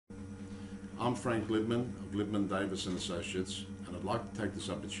I'm Frank Libman of Libman Davis and Associates, and I'd like to take this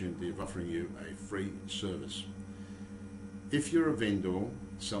opportunity of offering you a free service. If you're a vendor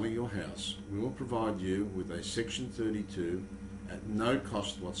selling your house, we will provide you with a Section 32 at no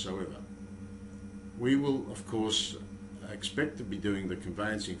cost whatsoever. We will, of course, expect to be doing the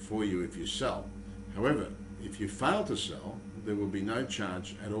conveyancing for you if you sell. However, if you fail to sell, there will be no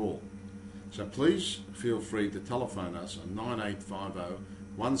charge at all. So please feel free to telephone us on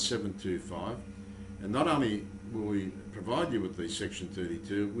 9850-1725, and not only will we provide you with the Section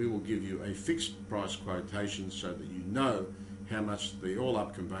 32, we will give you a fixed price quotation so that you know how much the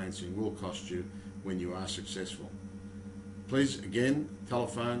all-up conveyancing will cost you when you are successful. Please again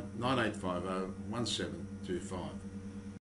telephone 9850-1725.